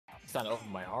It's not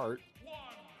open my heart.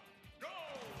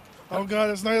 Oh god,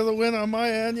 it's another win on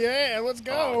my end. Yeah, let's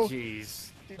go. Oh jeez.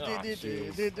 Oh,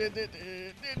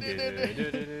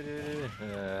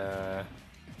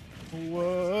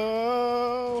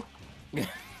 Whoa.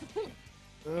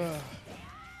 Ugh.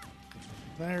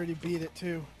 I already beat it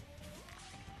too.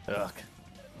 Ugh.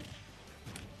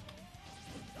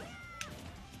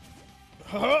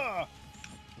 Ha!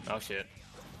 Oh shit.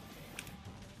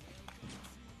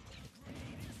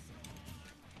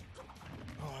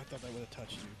 Oh, I thought that would have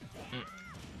touched you.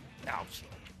 Ouch.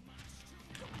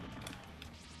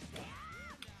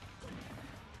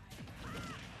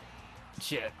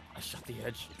 Shit, I shot the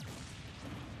edge.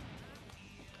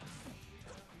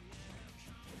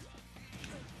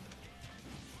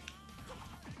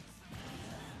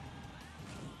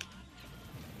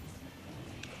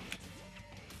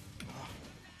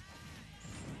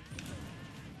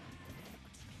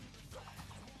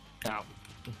 Ow.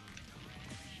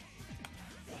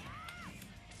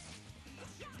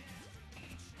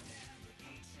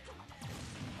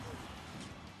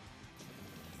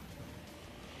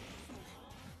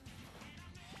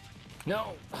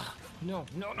 No! No,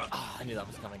 no, no! Oh, I knew that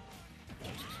was coming.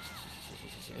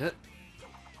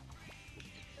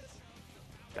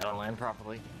 Gotta land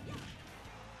properly.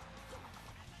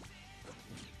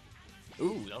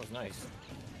 Ooh, that was nice.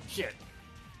 Shit!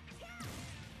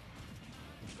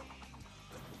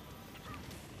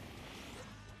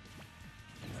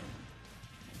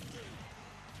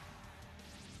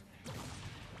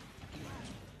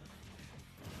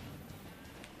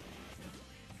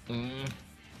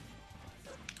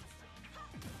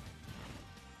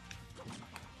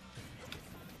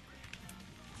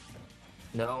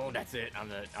 No, that's it. I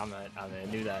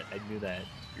knew that. I knew that.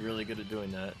 You're really good at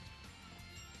doing that.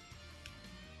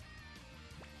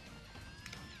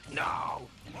 No!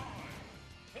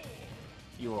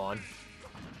 You won.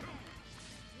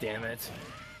 Damn it.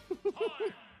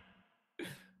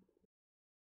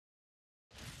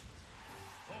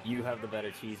 You have the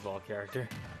better cheeseball character.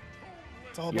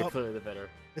 It's all You're about. clearly the better.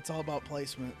 It's all about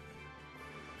placement.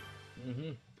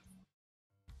 Mm-hmm.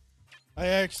 I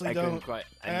actually don't. Quite,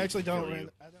 I actually don't. I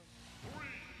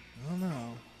don't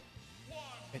know.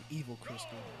 An evil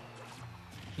crystal.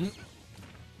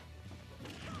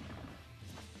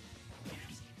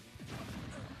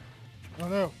 Oh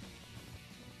no.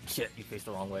 Shit, you faced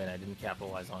the wrong way and I didn't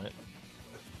capitalize on it.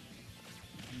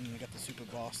 I got the super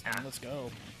boss thing. Let's go.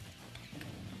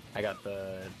 I got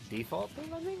the default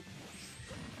thing, I think?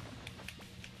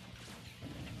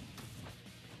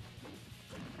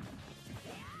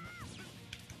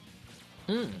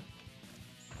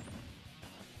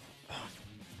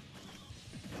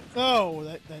 Oh,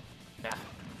 that. Yeah.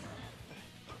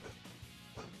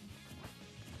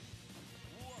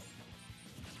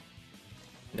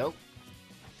 Nope.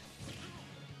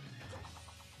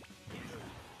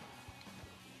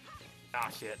 Ah,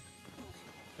 shit.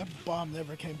 That bomb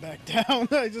never came back down.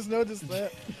 I just noticed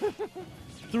that.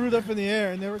 Threw it up in the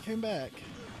air and never came back.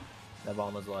 That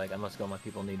bomb was like, I must go, my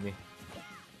people need me.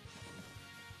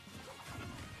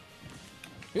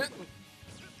 There's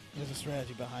a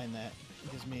strategy behind that.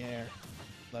 It gives me air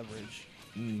leverage.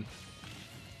 So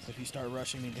if you start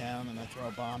rushing me down and I throw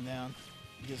a bomb down,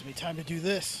 it gives me time to do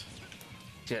this.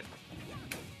 Shit.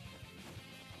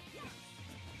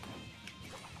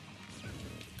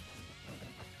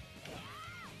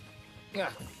 Yeah.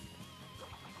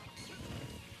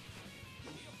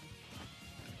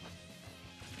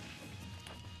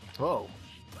 Whoa.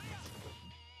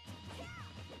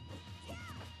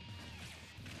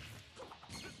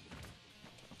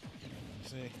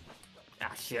 See.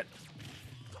 Ah, shit.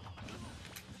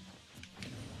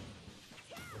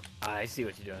 I see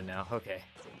what you're doing now. Okay.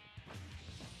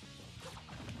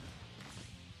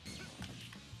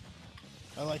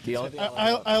 I like The to. only thing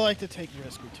I like to take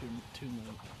risk with two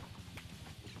moves.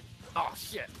 Oh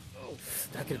shit! Oh,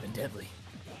 that could have been deadly.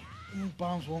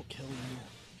 Bombs won't kill you.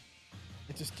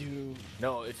 It just do.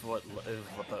 No, it's what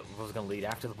was gonna lead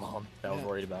after the bomb that I was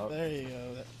worried about. There you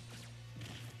go.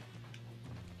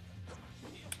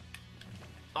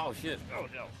 Oh shit! Oh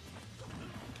no!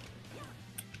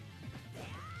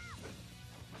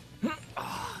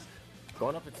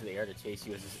 Going up into the air to chase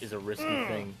you is a risky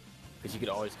thing, because you could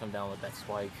always come down with that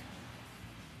spike.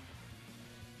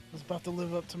 I was about to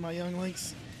live up to my Young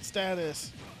Link's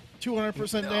status.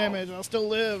 200% damage, I'll still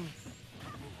live.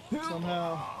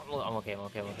 Somehow. I'm okay.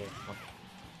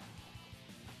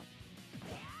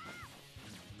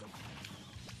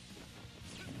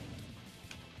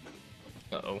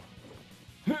 Uh-oh.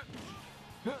 Yeah,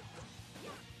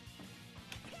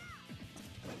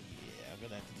 I'm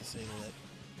gonna have to disable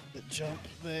that jump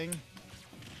thing.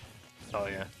 Oh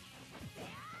yeah.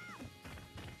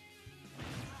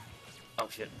 Oh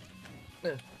shit.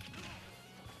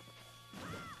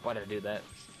 Why did I do that?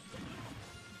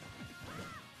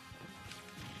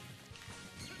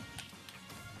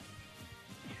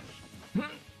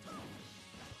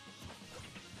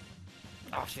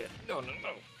 Oh shit. No, no,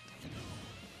 no.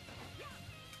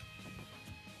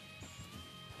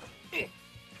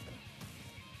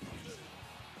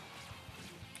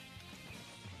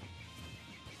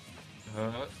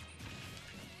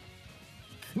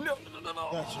 No, no, no, no, no.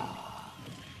 Gotcha.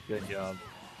 Good job.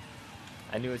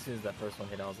 I knew as soon as that first one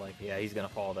hit, I was like, yeah, he's gonna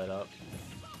follow that up.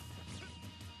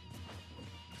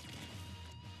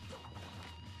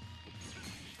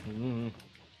 Mm.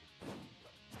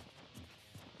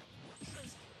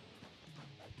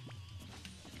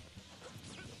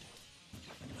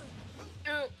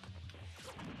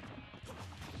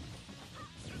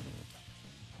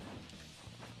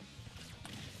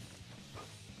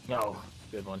 No,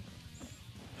 good one.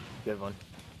 Good one.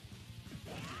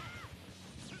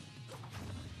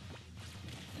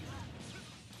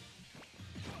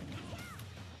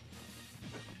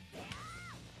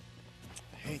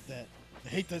 I hate that. I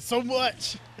hate that so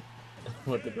much.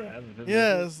 What the grab?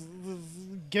 Yes, this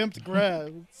gimped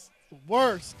grab. It's the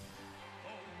worst.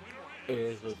 It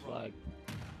is pretty swag.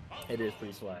 It is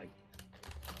pretty swag.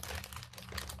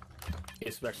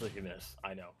 Especially if you miss.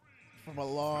 I know. From a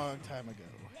long time ago.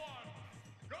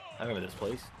 I remember this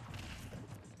place.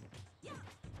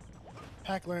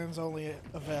 Pac-Lan's only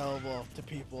available to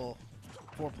people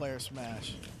 4-player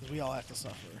Smash, because we all have to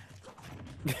suffer.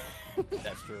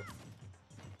 That's true.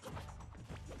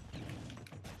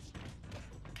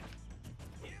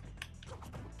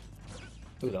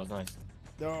 Ooh, that was nice.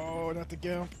 No, not the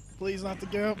Gimp. Please, not the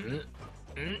Gimp.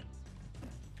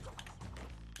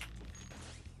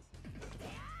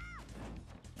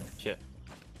 Shit.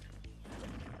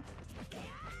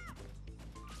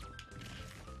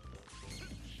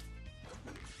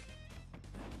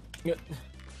 Yeah.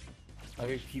 I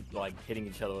could keep like hitting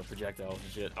each other with projectiles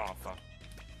and shit. Oh fuck.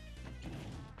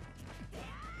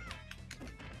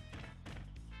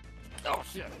 Oh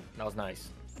shit. That was nice.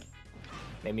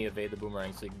 Made me evade the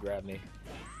boomerang so you can grab me.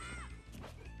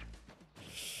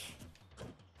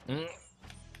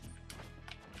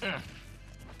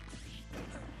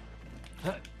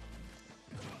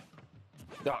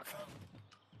 Doc.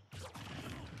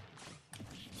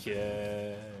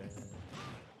 Shit.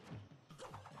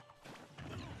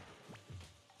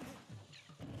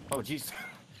 Oh jeez.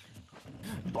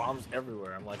 Bombs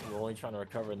everywhere. I'm like only trying to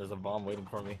recover and there's a bomb waiting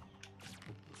for me.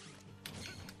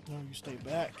 No, you stay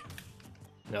back.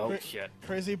 No shit.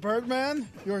 Crazy Birdman?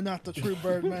 You're not the true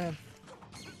Birdman.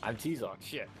 I'm T-Zoc.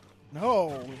 Shit.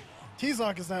 No.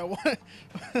 T-Zoc is that one.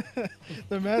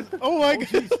 The man. Oh my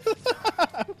god.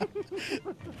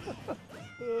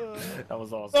 That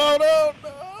was awesome. Oh no!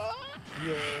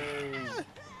 No! Yay.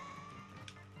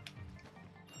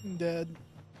 I'm dead.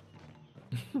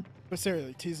 But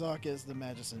seriously, T-Zoc is the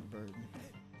Magicent bird.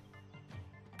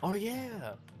 Oh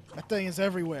yeah. That thing is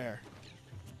everywhere.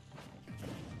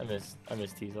 I miss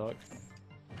T-Zoc.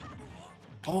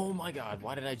 Oh my god,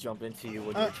 why did I jump into you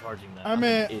when you were charging that? I'm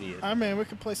an idiot. I mean, we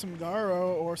could play some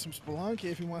Garo or some Spelunky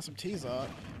if you want some T-Zoc.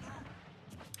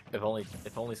 If only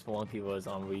Spelunky was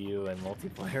on Wii U and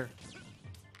multiplayer.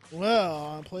 Well,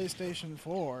 on PlayStation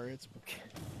 4,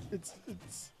 it's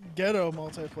ghetto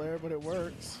multiplayer, but it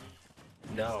works.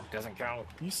 No, doesn't count.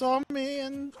 You saw me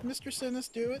and Mr. Sinus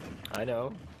do it. I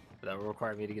know. But that would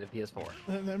require me to get a PS4.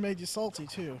 And that made you salty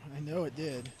too. I know it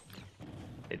did.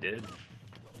 It did.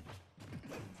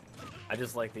 I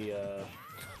just like the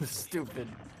stupid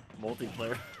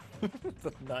multiplayer.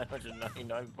 The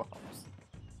 999 bombs.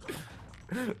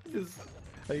 Just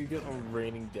how you get a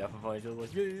raining death of each other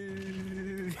like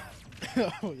yay!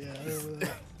 Oh yeah, I remember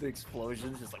that. The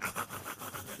explosions just like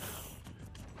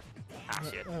ah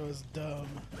shit. That was dumb.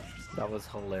 That was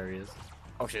hilarious.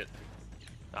 Oh shit.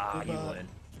 Ah, you win.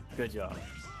 Good job.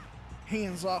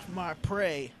 Hands off my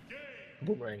prey.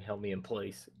 Boomerang held me in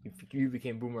place. You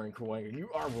became Boomerang Kuwanger. You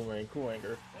are Boomerang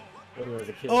Kuwanger. When you were a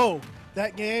kid. Oh,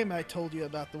 that game I told you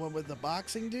about, the one with the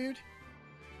boxing dude?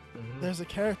 Mm-hmm. There's a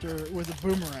character with a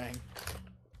boomerang.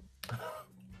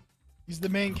 He's the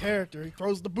main character. He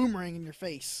throws the boomerang in your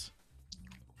face.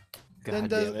 God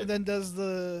Then does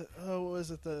the what was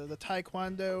it, the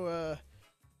Taekwondo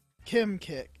Kim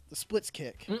kick, the splits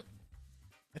kick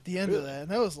at the end of that,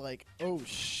 and that was like, oh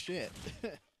shit.